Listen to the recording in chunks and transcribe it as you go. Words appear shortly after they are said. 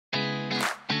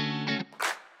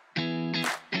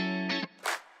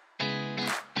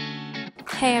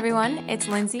Hey everyone, it's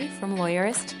Lindsay from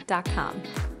Lawyerist.com.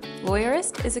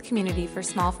 Lawyerist is a community for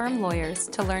small firm lawyers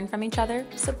to learn from each other,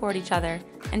 support each other,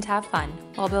 and to have fun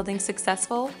while building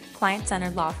successful,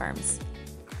 client-centered law firms.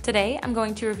 Today, I'm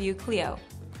going to review Clio,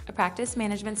 a practice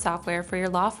management software for your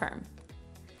law firm.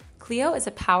 Clio is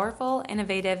a powerful,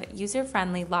 innovative,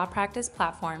 user-friendly law practice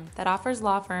platform that offers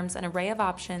law firms an array of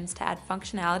options to add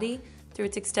functionality through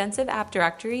its extensive app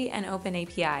directory and open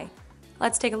API.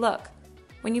 Let's take a look.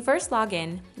 When you first log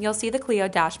in, you'll see the Clio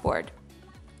dashboard.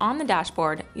 On the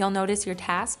dashboard, you'll notice your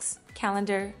tasks,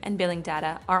 calendar, and billing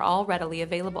data are all readily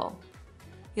available.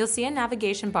 You'll see a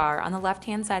navigation bar on the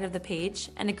left-hand side of the page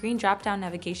and a green drop-down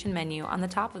navigation menu on the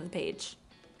top of the page.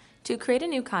 To create a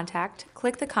new contact,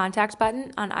 click the Contact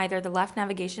button on either the left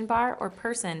navigation bar or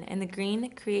Person in the green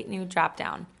Create New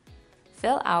drop-down.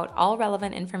 Fill out all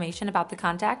relevant information about the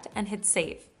contact and hit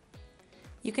Save.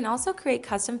 You can also create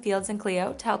custom fields in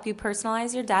Clio to help you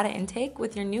personalize your data intake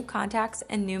with your new contacts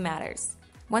and new matters.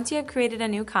 Once you have created a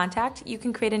new contact, you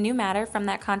can create a new matter from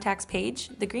that contact's page,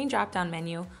 the green drop-down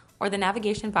menu, or the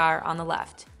navigation bar on the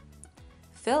left.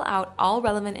 Fill out all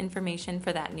relevant information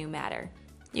for that new matter.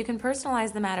 You can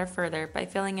personalize the matter further by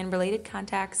filling in related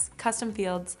contacts, custom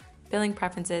fields, billing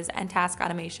preferences, and task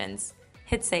automations.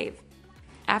 Hit Save.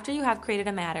 After you have created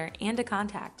a matter and a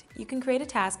contact, you can create a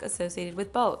task associated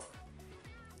with both.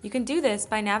 You can do this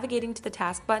by navigating to the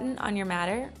Task button on your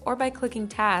matter or by clicking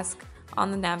Task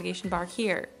on the navigation bar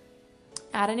here.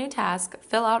 Add a new task,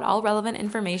 fill out all relevant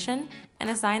information, and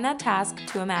assign that task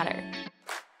to a matter.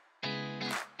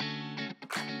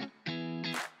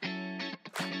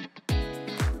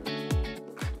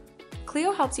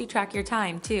 Clio helps you track your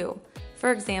time too.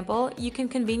 For example, you can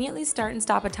conveniently start and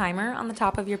stop a timer on the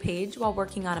top of your page while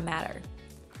working on a matter.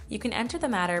 You can enter the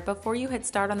matter before you hit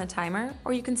Start on the timer,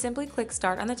 or you can simply click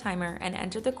Start on the timer and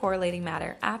enter the correlating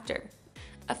matter after.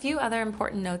 A few other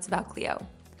important notes about Clio.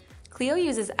 Clio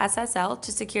uses SSL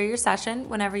to secure your session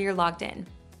whenever you're logged in.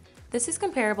 This is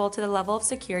comparable to the level of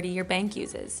security your bank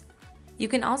uses. You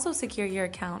can also secure your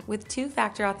account with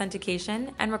two-factor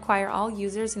authentication and require all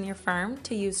users in your firm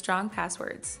to use strong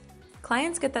passwords.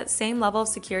 Clients get that same level of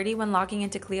security when logging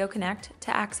into Clio Connect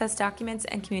to access documents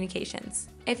and communications.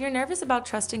 If you're nervous about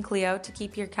trusting Clio to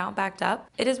keep your account backed up,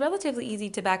 it is relatively easy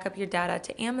to back up your data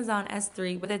to Amazon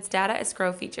S3 with its data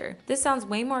escrow feature. This sounds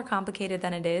way more complicated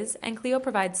than it is, and Clio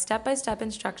provides step-by-step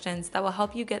instructions that will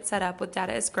help you get set up with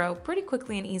data escrow pretty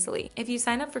quickly and easily. If you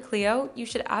sign up for Clio, you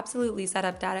should absolutely set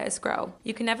up data escrow.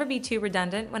 You can never be too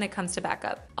redundant when it comes to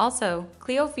backup. Also,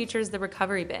 Clio features the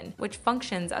recovery bin, which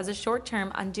functions as a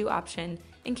short-term undo option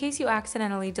in case you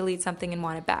accidentally delete something and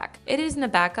want it back. It isn't a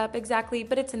backup exactly,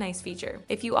 but it's a nice feature.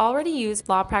 If you already use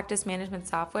law practice management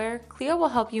software, Clio will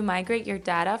help you migrate your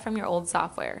data from your old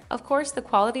software. Of course, the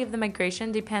quality of the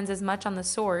migration depends as much on the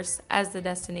source as the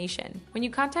destination. When you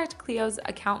contact Clio's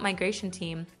account migration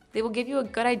team, they will give you a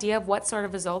good idea of what sort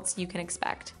of results you can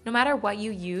expect. No matter what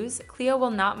you use, Clio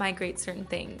will not migrate certain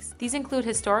things. These include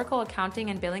historical accounting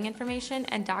and billing information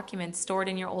and documents stored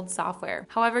in your old software.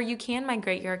 However, you can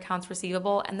migrate your accounts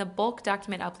receivable, and the bulk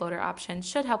document uploader option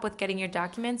should help with getting your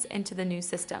documents into the new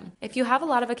system. If you have a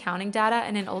lot of accounting data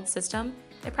in an old system,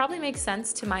 it probably makes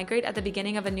sense to migrate at the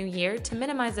beginning of a new year to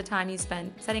minimize the time you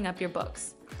spend setting up your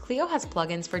books. Clio has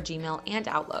plugins for Gmail and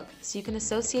Outlook, so you can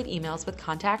associate emails with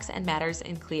contacts and matters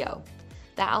in Clio.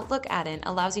 The Outlook add-in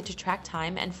allows you to track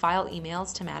time and file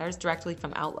emails to matters directly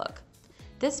from Outlook.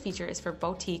 This feature is for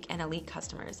boutique and elite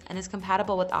customers and is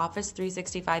compatible with Office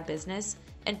 365 Business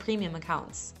and Premium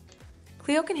accounts.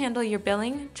 Clio can handle your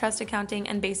billing, trust accounting,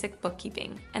 and basic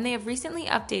bookkeeping, and they have recently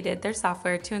updated their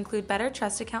software to include better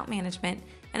trust account management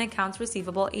and accounts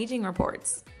receivable aging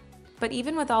reports. But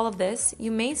even with all of this,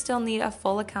 you may still need a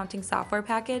full accounting software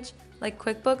package like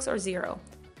QuickBooks or Xero.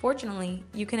 Fortunately,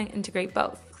 you can integrate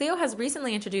both. Clio has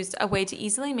recently introduced a way to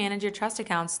easily manage your trust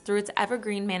accounts through its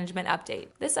Evergreen Management Update.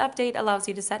 This update allows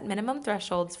you to set minimum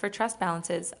thresholds for trust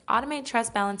balances, automate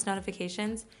trust balance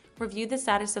notifications, review the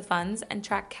status of funds, and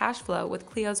track cash flow with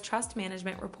Clio's Trust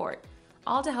Management Report,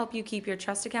 all to help you keep your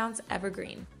trust accounts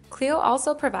evergreen. Clio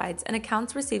also provides an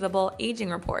accounts receivable aging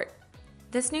report.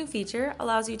 This new feature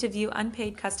allows you to view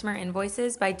unpaid customer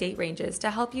invoices by date ranges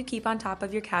to help you keep on top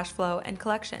of your cash flow and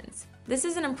collections. This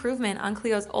is an improvement on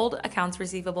Clio's old accounts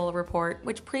receivable report,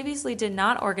 which previously did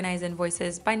not organize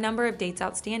invoices by number of dates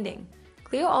outstanding.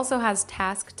 Clio also has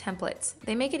task templates.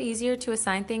 They make it easier to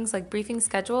assign things like briefing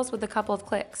schedules with a couple of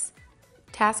clicks.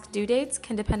 Task due dates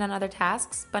can depend on other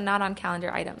tasks, but not on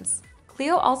calendar items.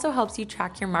 Clio also helps you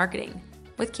track your marketing.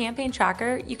 With Campaign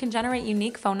Tracker, you can generate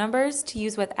unique phone numbers to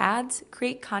use with ads,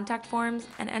 create contact forms,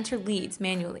 and enter leads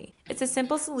manually. It's a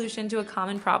simple solution to a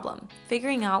common problem,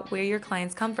 figuring out where your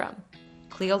clients come from.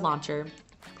 Clio Launcher.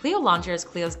 Clio Launcher is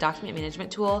Clio's document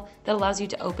management tool that allows you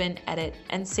to open, edit,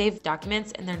 and save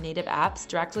documents in their native apps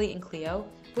directly in Clio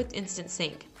with instant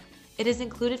sync. It is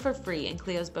included for free in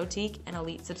Clio's Boutique and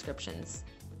Elite subscriptions.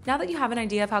 Now that you have an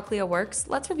idea of how Clio works,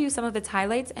 let's review some of its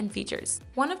highlights and features.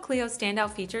 One of Clio's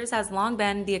standout features has long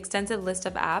been the extensive list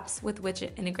of apps with which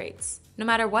it integrates. No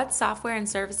matter what software and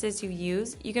services you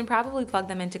use, you can probably plug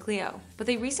them into Clio. But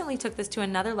they recently took this to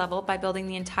another level by building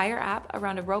the entire app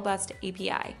around a robust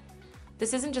API.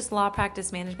 This isn't just law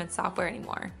practice management software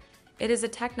anymore. It is a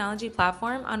technology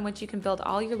platform on which you can build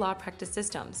all your law practice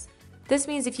systems. This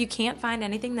means if you can't find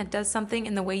anything that does something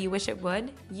in the way you wish it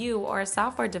would, you or a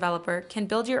software developer can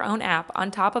build your own app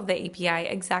on top of the API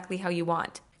exactly how you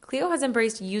want. Clio has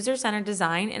embraced user-centered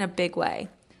design in a big way.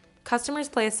 Customers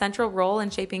play a central role in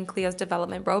shaping Clio's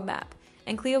development roadmap,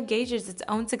 and Clio gauges its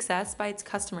own success by its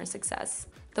customer success.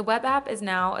 The web app is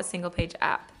now a single-page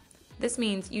app. This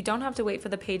means you don't have to wait for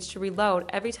the page to reload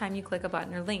every time you click a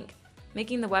button or link,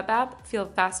 making the web app feel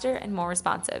faster and more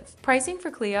responsive. Pricing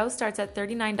for Clio starts at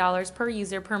 $39 per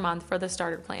user per month for the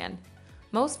starter plan.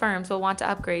 Most firms will want to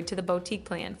upgrade to the Boutique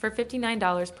plan for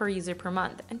 $59 per user per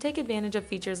month and take advantage of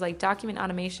features like document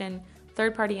automation,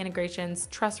 third-party integrations,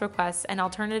 trust requests, and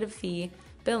alternative fee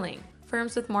billing.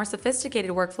 Firms with more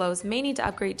sophisticated workflows may need to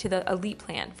upgrade to the Elite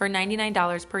plan for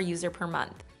 $99 per user per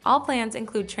month. All plans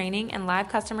include training and live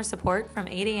customer support from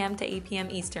 8 a.m. to 8 p.m.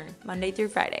 Eastern, Monday through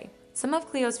Friday. Some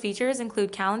of Clio's features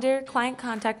include calendar, client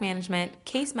contact management,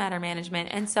 case matter management,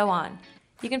 and so on.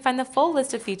 You can find the full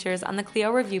list of features on the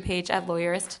Clio review page at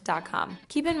Lawyerist.com.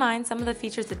 Keep in mind some of the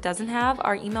features it doesn't have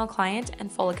are email client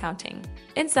and full accounting.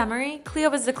 In summary,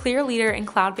 Clio is the clear leader in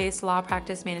cloud-based law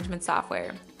practice management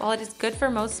software. While it is good for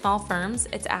most small firms,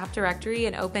 its app directory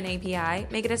and open API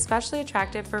make it especially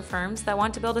attractive for firms that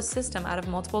want to build a system out of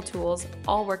multiple tools,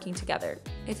 all working together.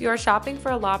 If you are shopping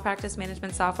for a law practice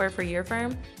management software for your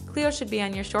firm, Clio should be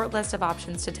on your short list of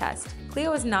options to test.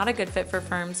 Clio is not a good fit for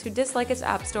firms who dislike its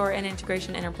app store and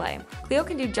integration interplay. Clio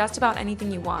can do just about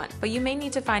anything you want, but you may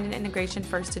need to find an integration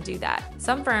first to do that.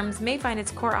 Some firms may find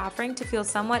its core offering to feel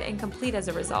somewhat incomplete as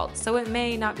a result, so it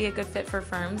may not be a good fit for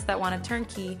firms that want a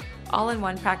turnkey,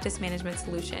 all-in-one practice management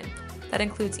solution that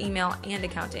includes email and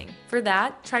accounting. For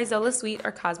that, try Zola Suite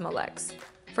or Cosmolex.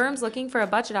 Firms looking for a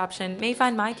budget option may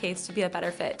find my case to be a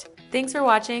better fit. Thanks for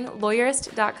watching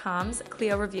Lawyerist.com's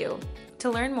Clio review. To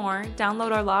learn more,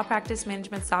 download our law practice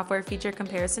management software feature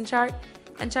comparison chart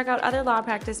and check out other law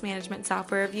practice management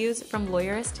software reviews from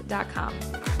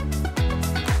Lawyerist.com.